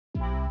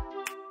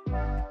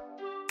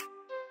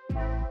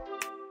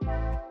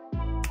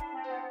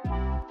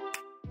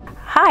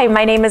Hi,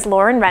 my name is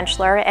Lauren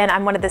Renschler, and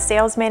I'm one of the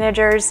sales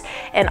managers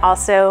and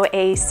also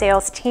a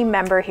sales team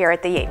member here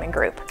at the Yateman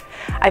Group.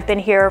 I've been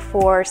here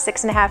for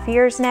 6.5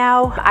 years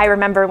now. I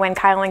remember when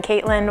Kyle and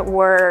Caitlin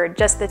were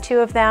just the two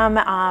of them,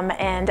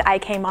 and I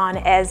came on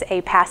as a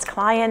past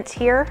client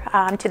here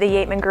to the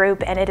Yateman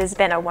Group, and it has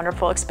been a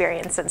wonderful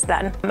experience since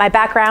then. My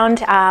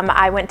background,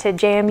 I went to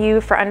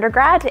JMU for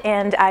undergrad,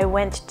 and I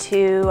went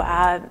to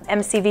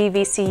MCV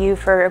VCU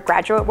for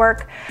graduate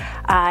work,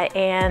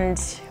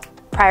 and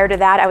prior to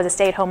that, I was a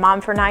stay-at-home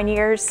mom for 9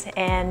 years,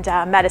 and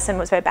medicine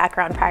was my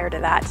background prior to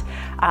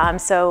that.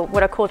 So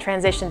what a cool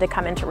transition to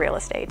come into real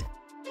estate.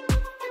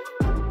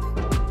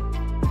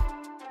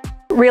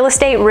 Real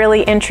estate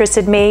really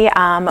interested me.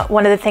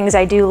 One of the things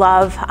I do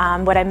love,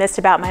 what I missed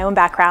about my own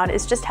background,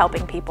 is just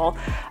helping people.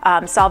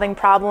 Solving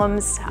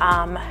problems,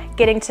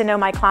 getting to know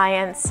my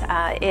clients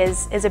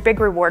is a big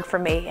reward for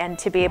me, and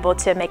to be able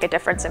to make a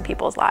difference in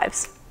people's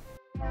lives.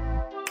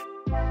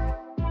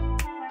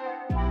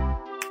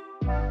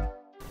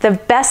 The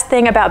best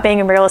thing about being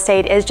in real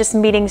estate is just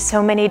meeting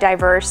so many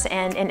diverse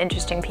and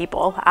interesting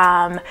people.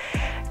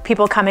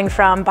 People coming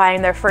from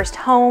buying their first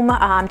home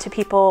to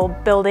people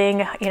building,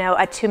 a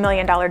 $2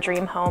 million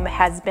dream home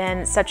has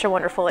been such a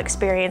wonderful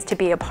experience to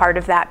be a part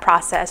of that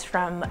process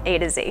from A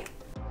to Z.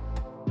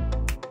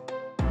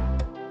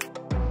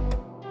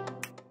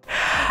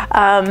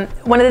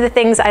 One of the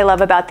things I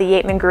love about the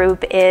Yateman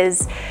Group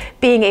is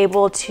being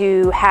able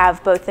to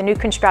have both the new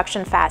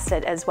construction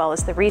facet as well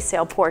as the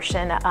resale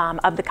portion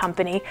of the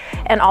company.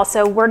 And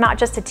also, we're not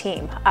just a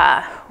team.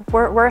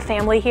 We're a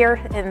family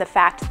here in the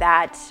fact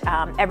that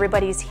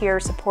everybody's here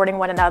supporting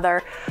one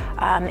another,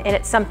 and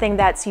it's something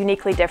that's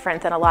uniquely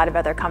different than a lot of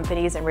other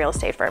companies and real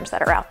estate firms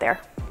that are out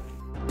there.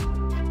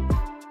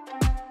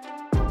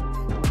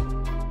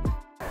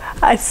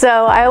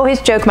 So I always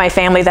joke my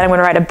family that I'm going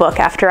to write a book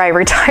after I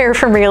retire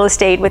from real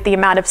estate with the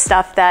amount of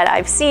stuff that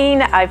I've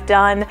seen, I've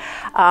done.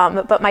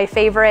 But my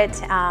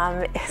favorite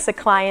is a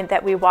client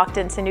that we walked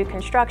into new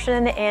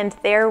construction, and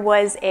there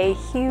was a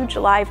huge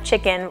live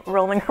chicken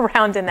rolling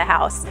around in the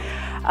house.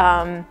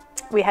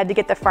 We had to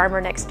get the farmer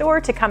next door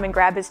to come and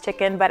grab his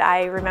chicken, but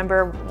I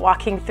remember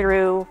walking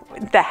through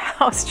the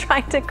house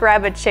trying to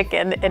grab a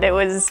chicken, and it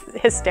was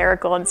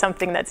hysterical and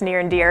something that's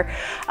near and dear.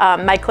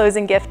 My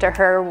closing gift to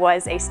her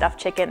was a stuffed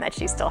chicken that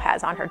she still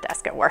has on her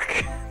desk at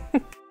work.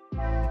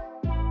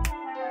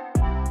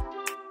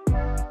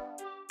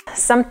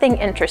 Something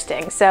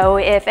interesting. So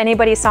if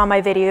anybody saw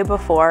my video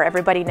before,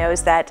 everybody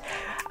knows that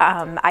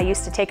I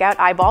used to take out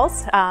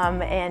eyeballs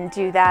and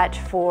do that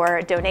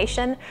for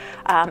donation.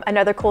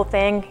 Another cool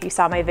thing, you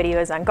saw my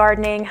videos on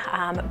gardening,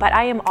 but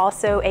I am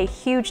also a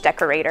huge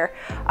decorator.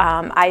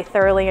 I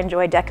thoroughly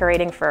enjoy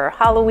decorating for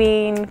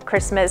Halloween,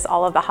 Christmas,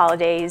 all of the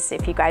holidays.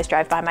 If you guys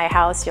drive by my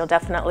house, you'll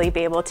definitely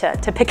be able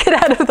to pick it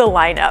out of the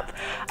lineup.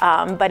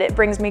 But it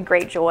brings me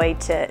great joy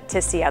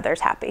to see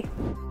others happy.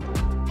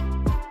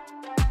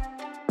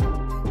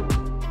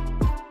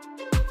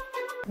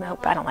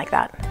 Nope, I don't like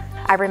that.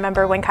 I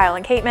remember when Kyle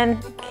and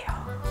Caitlin,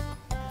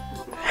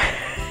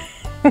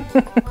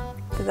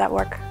 does that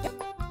work?